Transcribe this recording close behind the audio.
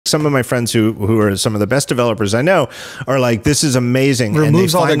some of my friends who are some of the best developers I know are like, this is amazing.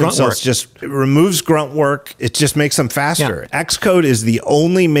 Removes all the grunt work. Just removes grunt work. It just makes them faster. Yeah. Xcode is the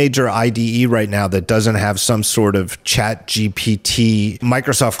only major IDE right now that doesn't have some sort of chat GPT.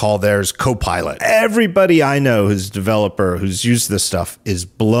 Microsoft call theirs Copilot. Everybody I know who's a developer who's used this stuff is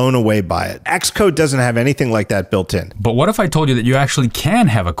blown away by it. Xcode doesn't have anything like that built in. But what if I told you that you actually can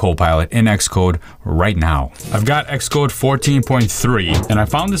have a Copilot in Xcode right now? I've got Xcode 14.3 and I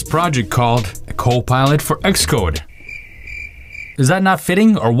found this project called Copilot for Xcode. Is that not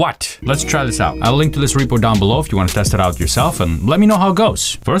fitting or what? Let's try this out. I'll link to this repo down below if you want to test it out yourself and let me know how it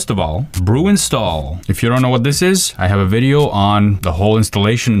goes. First of all, brew install. If you don't know what this is, I have a video on the whole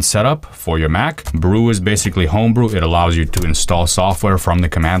installation and setup for your Mac. Brew is basically homebrew. It allows you to install software from the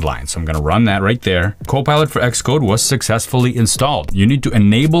command line. So I'm gonna run that right there. Copilot for Xcode was successfully installed. You need to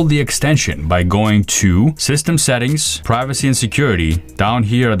enable the extension by going to System Settings, Privacy and Security. Down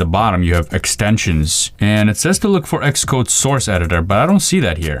here at the bottom, you have Extensions. And it says to look for Xcode Source Editor, but I don't see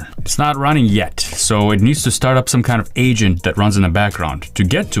that here. It's not running yet, so it needs to start up some kind of agent that runs in the background. To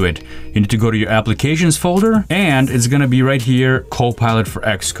get to it, you need to go to your Applications folder, and it's gonna be right here, Copilot for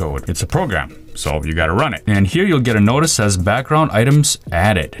Xcode. It's a program. So you gotta run it. And here you'll get a notice that says background items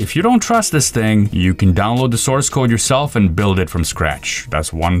added. If you don't trust this thing, you can download the source code yourself and build it from scratch.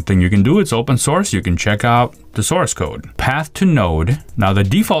 That's one thing you can do. It's open source. You can check out the source code. Path to node. Now the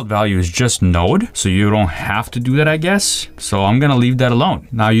default value is just node, so you don't have to do that, I guess. So I'm gonna leave that alone.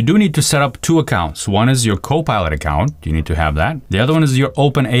 Now you do need to set up two accounts. One is your Copilot account. You need to have that. The other one is your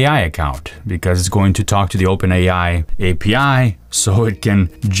OpenAI account because it's going to talk to the OpenAI API so it can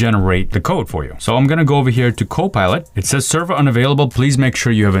generate the code for you. So I'm gonna go over here to Copilot. It says server unavailable. Please make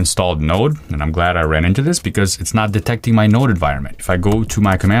sure you have installed Node. And I'm glad I ran into this because it's not detecting my Node environment. If I go to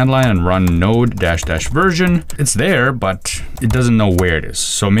my command line and run node -- version, it's there, but it doesn't know where it is.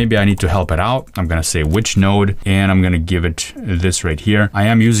 So maybe I need to help it out. I'm gonna say which node, and I'm gonna give it this right here. I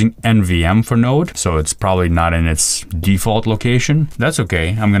am using NVM for Node, so it's probably not in its default location. That's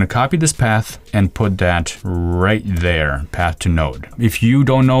okay. I'm gonna copy this path and put that right there, path to Node. If you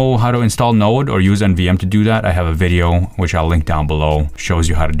don't know how to install Node or use NVM to do that, I have a video, which I'll link down below, shows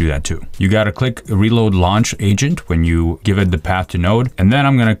you how to do that too. You gotta click reload launch agent when you give it the path to Node. And then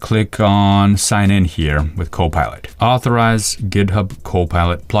I'm gonna click on sign in here with Copilot. Authorize GitHub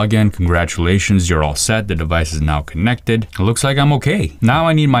Copilot plugin. Congratulations, you're all set. The device is now connected. It looks like I'm okay. Now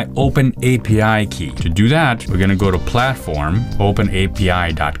I need my Open API key. To do that, we're gonna go to platform,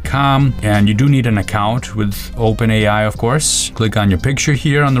 openapi.com, and you do need an account with OpenAI, of course. Click on your picture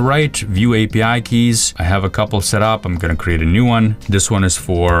here on the right, view API keys. I have a couple set up. I'm gonna create a new one. This one is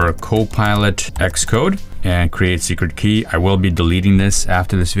for Copilot Xcode and create secret key. I will be deleting this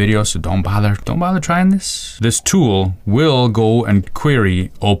after this video, so don't bother trying this. This tool will go and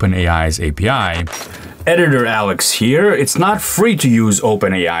query OpenAI's API. Editor Alex here. It's not free to use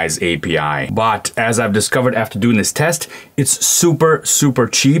OpenAI's API, but as I've discovered after doing this test, it's super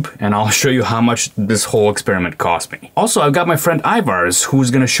cheap, and I'll show you how much this whole experiment cost me. Also, I've got my friend Ivars, who's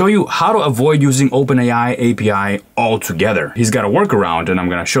gonna show you how to avoid using OpenAI API altogether. He's got a workaround, and I'm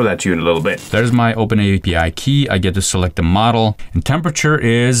gonna show that to you in a little bit. There's my OpenAI API key. I get to select the model, and temperature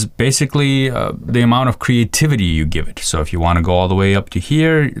is basically the amount of creativity you give it. So if you wanna go all the way up to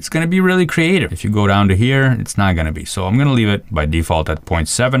here, it's gonna be really creative. If you go down to here, it's not gonna be. So I'm gonna leave it by default at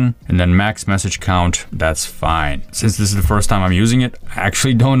 0.7, and then max message count, that's fine. Since this is the first time I'm using it, I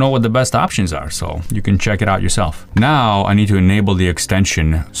actually don't know what the best options are, so you can check it out yourself. Now I need to enable the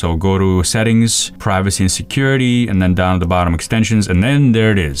extension. So go to settings, privacy and security, and then down at the bottom extensions, and then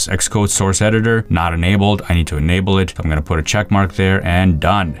there it is, Xcode source editor, not enabled. I need to enable it. I'm gonna put a check mark there and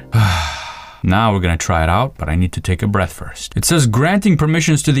done. Now we're gonna try it out, but I need to take a breath first. It says granting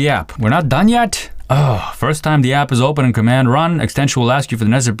permissions to the app. We're not done yet? Oh, first time the app is open and command run, extension will ask you for the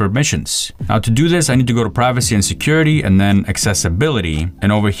necessary permissions. Now to do this, I need to go to privacy and security and then accessibility. And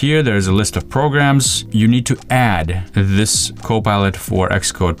over here, there's a list of programs. You need to add this Copilot for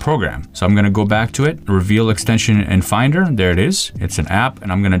Xcode program. So I'm gonna go back to it, reveal extension in Finder. There it is. It's an app,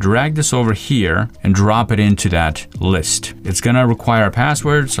 and I'm gonna drag this over here and drop it into that list. It's gonna require a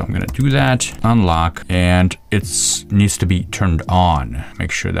password, so I'm gonna do that, unlock, and it needs to be turned on.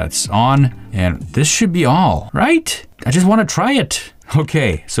 Make sure that's on, and this should be all, right? I just wanna try it.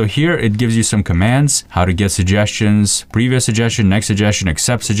 Okay, so here it gives you some commands, how to get suggestions, previous suggestion, next suggestion,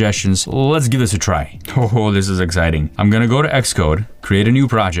 accept suggestions. Let's give this a try. Oh, this is exciting. I'm gonna go to Xcode, create a new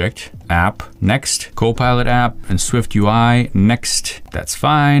project, app, next, Copilot app, and Swift UI, next. That's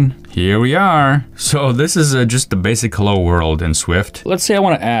fine. Here we are. So this is just the basic hello world in Swift. Let's say I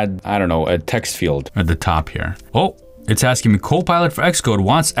wanna add, I don't know, a text field at the top here. Oh, It's asking me Copilot for Xcode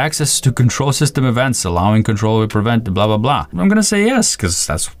wants access to control system events, allowing control to prevent blah, blah, blah. I'm gonna say yes, because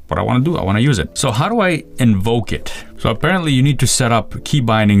that's what I wanna do. I wanna use it. So how do I invoke it? So apparently you need to set up key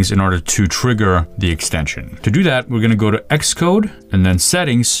bindings in order to trigger the extension. To do that, we're gonna go to Xcode and then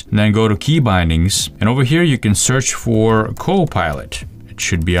settings, and then go to key bindings. And over here, you can search for Copilot. It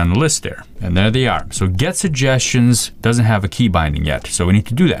should be on the list there. And there they are. So get suggestions doesn't have a key binding yet. So we need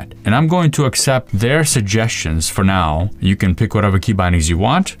to do that. And I'm going to accept their suggestions for now. You can pick whatever key bindings you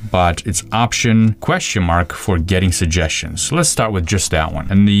want, but it's option ? For getting suggestions. So let's start with just that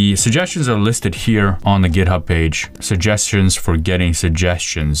one. And the suggestions are listed here on the GitHub page. Suggestions for getting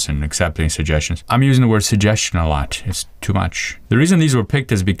suggestions and accepting suggestions. I'm using the word suggestion a lot. It's too much. The reason these were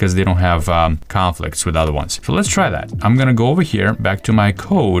picked is because they don't have conflicts with other ones. So let's try that. I'm gonna go over here, back to my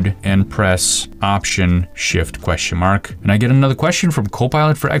code and press option ? And I get another question from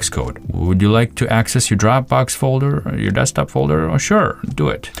Copilot for Xcode. Would you like to access your Dropbox folder or your desktop folder? Oh, sure, do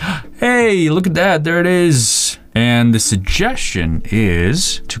it. Hey, look at that, there it is. And the suggestion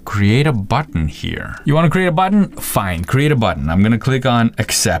is to create a button here. You wanna create a button? Fine, create a button. I'm gonna click on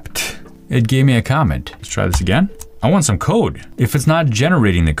accept. It gave me a comment. Let's try this again. I want some code. If it's not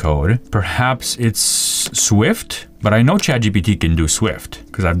generating the code, perhaps it's Swift, but I know ChatGPT can do Swift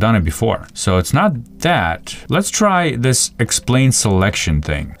because I've done it before. So it's not that. Let's try this explain selection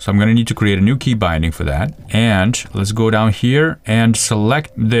thing. So I'm gonna need to create a new key binding for that. And let's go down here and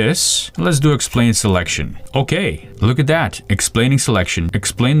select this. Let's do explain selection. Okay, look at that. Explaining selection.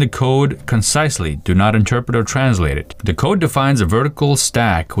 Explain the code concisely. Do not interpret or translate it. The code defines a vertical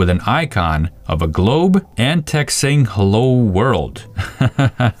stack with an icon of a globe and text saying hello world.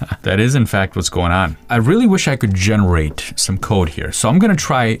 That is in fact what's going on. I really wish I could generate some code here. So I'm gonna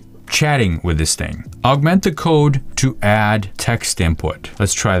try chatting with this thing. Augment the code to add text input.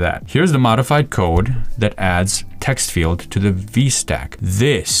 Let's try that. Here's the modified code that adds text field to the VStack.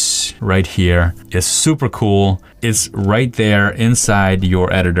 This right here is super cool. It's right there inside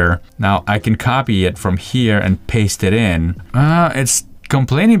your editor. Now I can copy it from here and paste it in. It's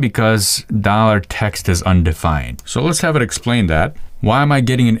complaining because $text is undefined. So let's have it explain that. Why am I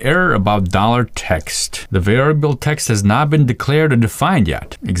getting an error about $text? The variable text has not been declared or defined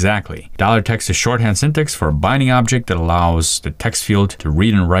yet. Exactly. $text is shorthand syntax for a binding object that allows the text field to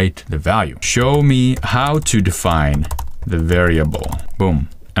read and write the value. Show me how to define the variable. Boom.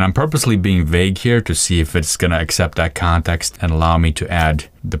 And I'm purposely being vague here to see if it's gonna accept that context and allow me to add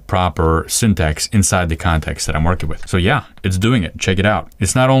the proper syntax inside the context that I'm working with. So yeah, it's doing it. Check it out.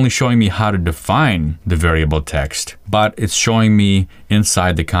 It's not only showing me how to define the variable text, but it's showing me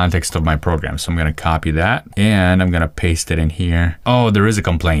inside the context of my program. So I'm gonna copy that and I'm gonna paste it in here. Oh, there is a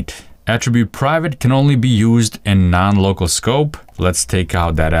complaint. Attribute private can only be used in non-local scope. Let's take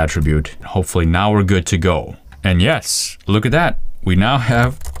out that attribute. Hopefully now we're good to go. And yes, look at that. We now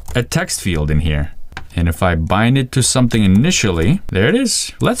have a text field in here. And if I bind it to something initially, there it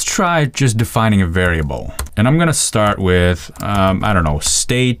is. Let's try just defining a variable. And I'm gonna start with, I don't know,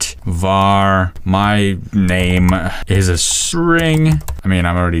 state var, my name is a string. I mean,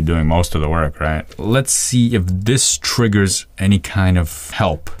 I'm already doing most of the work, right? Let's see if this triggers any kind of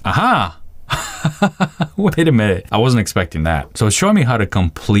help. Aha! Wait a minute, I wasn't expecting that. So it's showing me how to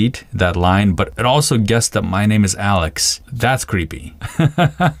complete that line, but it also guessed that my name is Alex. That's creepy.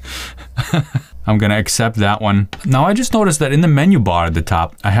 I'm gonna accept that one. Now I just noticed that in the menu bar at the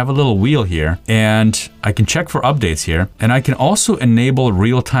top, I have a little wheel here and I can check for updates here. And I can also enable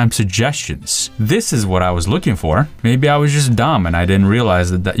real-time suggestions. This is what I was looking for. Maybe I was just dumb and I didn't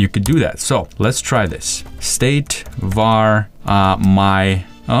realize that you could do that. So let's try this. State var my,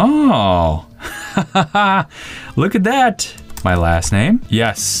 oh, look at that. My last name.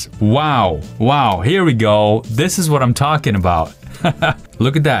 Yes, wow, wow, here we go. This is what I'm talking about.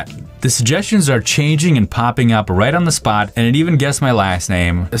 Look at that. The suggestions are changing and popping up right on the spot, and it even guessed my last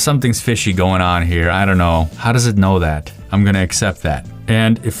name. Something's fishy going on here, I don't know. How does it know that? I'm gonna accept that.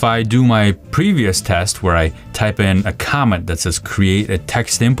 And if I do my previous test where I type in a comment that says create a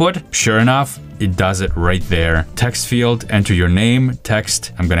text input, sure enough, it does it right there. Text field, enter your name,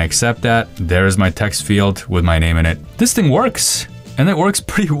 text. I'm gonna accept that. There's my text field with my name in it. This thing works. And it works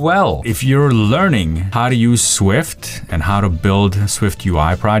pretty well. If you're learning how to use Swift and how to build Swift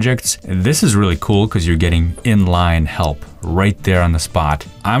UI projects, this is really cool because you're getting inline help right there on the spot.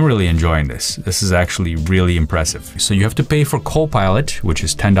 I'm really enjoying this. This is actually really impressive. So you have to pay for Copilot, which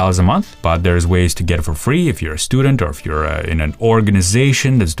is $10 a month, but there's ways to get it for free if you're a student or if you're in an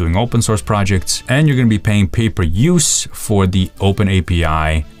organization that's doing open source projects. And you're going to be paying pay per use for the Open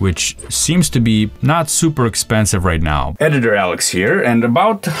API, which seems to be not super expensive right now. Editor Alex here, and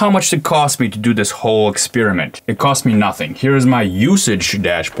about how much it cost me to do this whole experiment. It cost me nothing. Here is my usage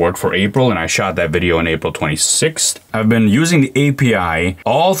dashboard for April, and I shot that video on April 26th. I've been using the API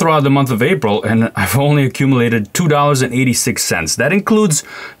all throughout the month of April, and I've only accumulated $2.86. That includes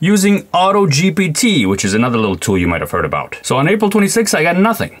using AutoGPT, which is another little tool you might have heard about. So on April 26th, I got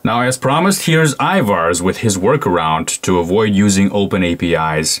nothing. Now, as promised, here's Ivar's with his workaround to avoid using Open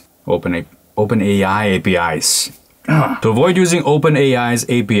APIs. OpenAI APIs. To avoid using OpenAI's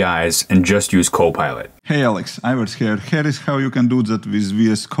APIs and just use Copilot. Hey Alex, Ivers here. Here is how you can do that with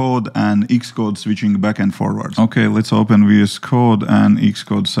VS Code and Xcode switching back and forwards. Okay, let's open VS Code and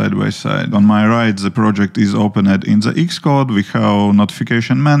Xcode side by side. On my right, the project is opened in the Xcode. We have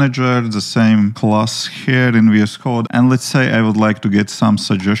notification manager, the same class here in VS Code. And let's say I would like to get some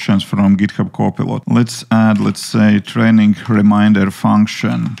suggestions from GitHub Copilot. Let's add, let's say, training reminder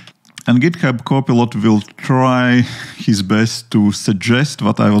function. And GitHub Copilot will try his best to suggest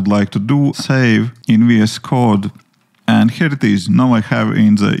what I would like to do. Save in VS Code. And here it is. Now I have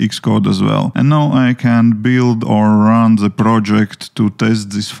in the Xcode as well. And now I can build or run the project to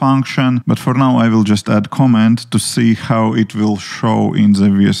test this function. But for now I will just add comment to see how it will show in the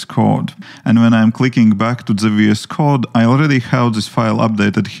VS Code. And when I'm clicking back to the VS Code, I already have this file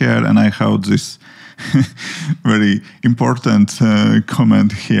updated here and I have this very important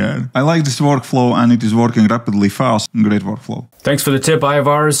comment here. I like this workflow and it is working rapidly fast. Great workflow. Thanks for the tip,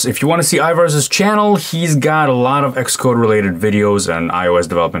 Ivars. If you want to see Ivars' channel, he's got a lot of Xcode related videos and iOS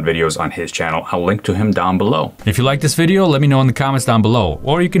development videos on his channel. I'll link to him down below. If you like this video, let me know in the comments down below,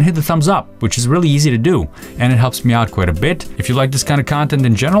 or you can hit the thumbs up, which is really easy to do, and it helps me out quite a bit. If you like this kind of content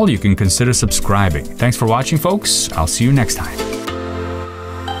in general, you can consider subscribing. Thanks for watching, folks. I'll see you next time.